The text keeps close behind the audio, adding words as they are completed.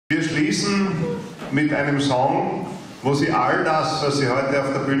schließen mit einem Song, wo Sie all das, was Sie heute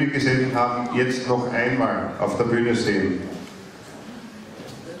auf der Bühne gesehen haben, jetzt noch einmal auf der Bühne sehen.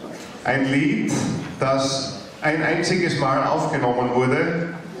 Ein Lied, das ein einziges Mal aufgenommen wurde,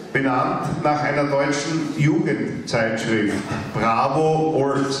 benannt nach einer deutschen Jugendzeitschrift, Bravo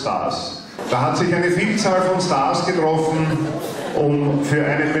All Stars. Da hat sich eine Vielzahl von Stars getroffen, um für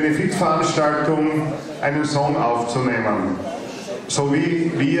eine Benefizveranstaltung einen Song aufzunehmen. So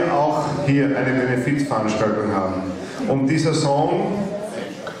wie wir auch hier eine Benefizveranstaltung haben. Und dieser Song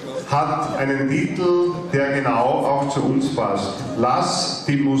hat einen Titel, der genau auch zu uns passt. Lass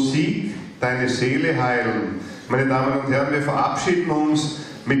die Musik deine Seele heilen. Meine Damen und Herren, wir verabschieden uns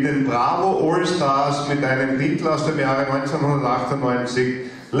mit den Bravo All Stars mit einem Titel aus dem Jahre 1998.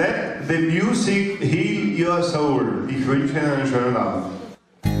 Let the music heal your soul. Ich wünsche Ihnen einen schönen Abend.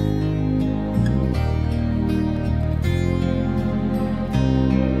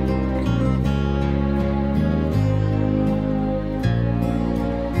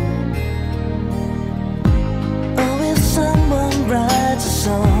 Oh, if someone writes a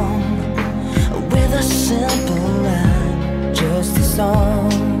song with a simple line, just a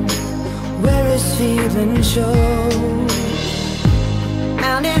song where his feelings show.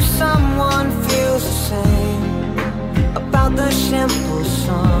 And if someone feels the same about the simple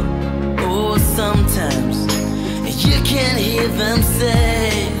song, oh, sometimes you can hear them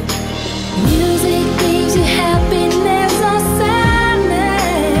say, music brings you happiness or sadness,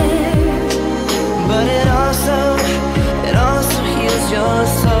 but it also heals your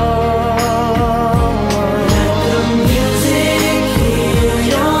soul. Let the music heal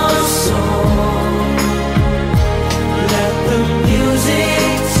your soul. Let the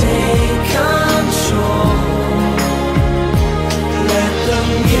music take control. Let the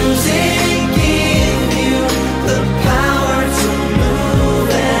music give you the power to move.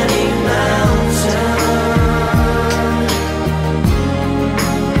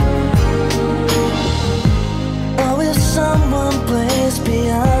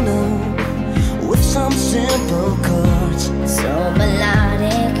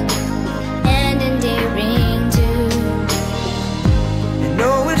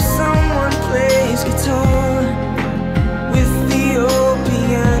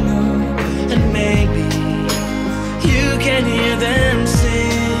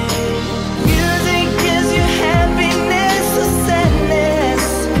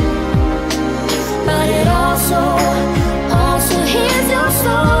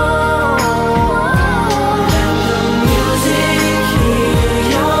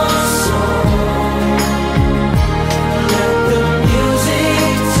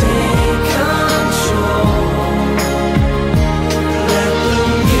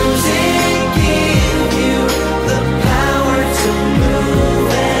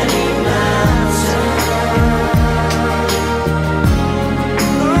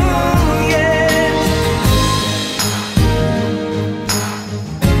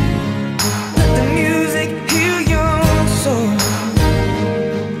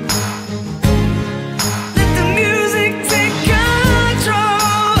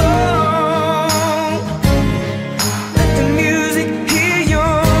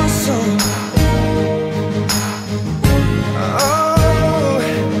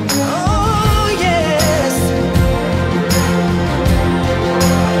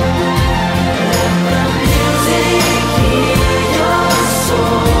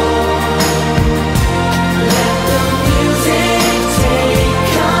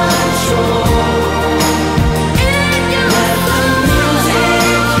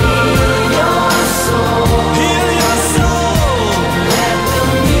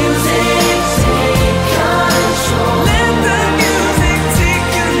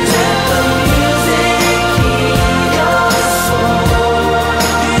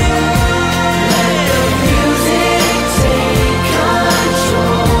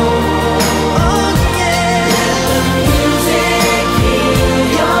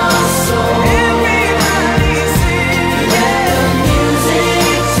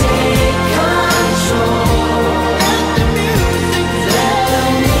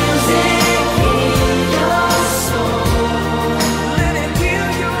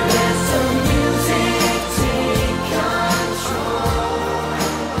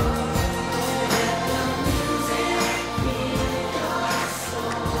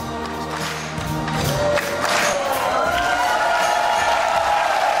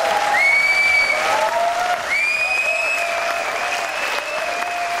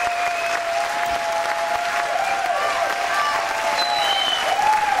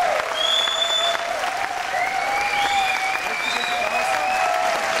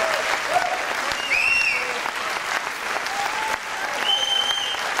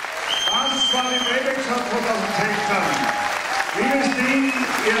 2016. Liebes Team,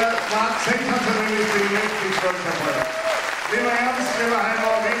 ihr wart sensationelle Dinge, ich stolz dabei. Lieber Ernst, lieber Heimo,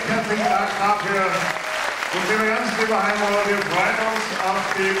 recht herzlichen Dank dafür. Und lieber Ernst, lieber Heimo, wir freuen uns auf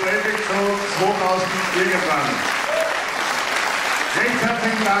die Playbackshow 2000 irgendwann. Recht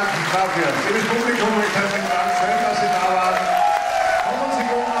herzlichen Dank dafür. Liebes Publikum, recht herzlichen Dank. Schön, dass Sie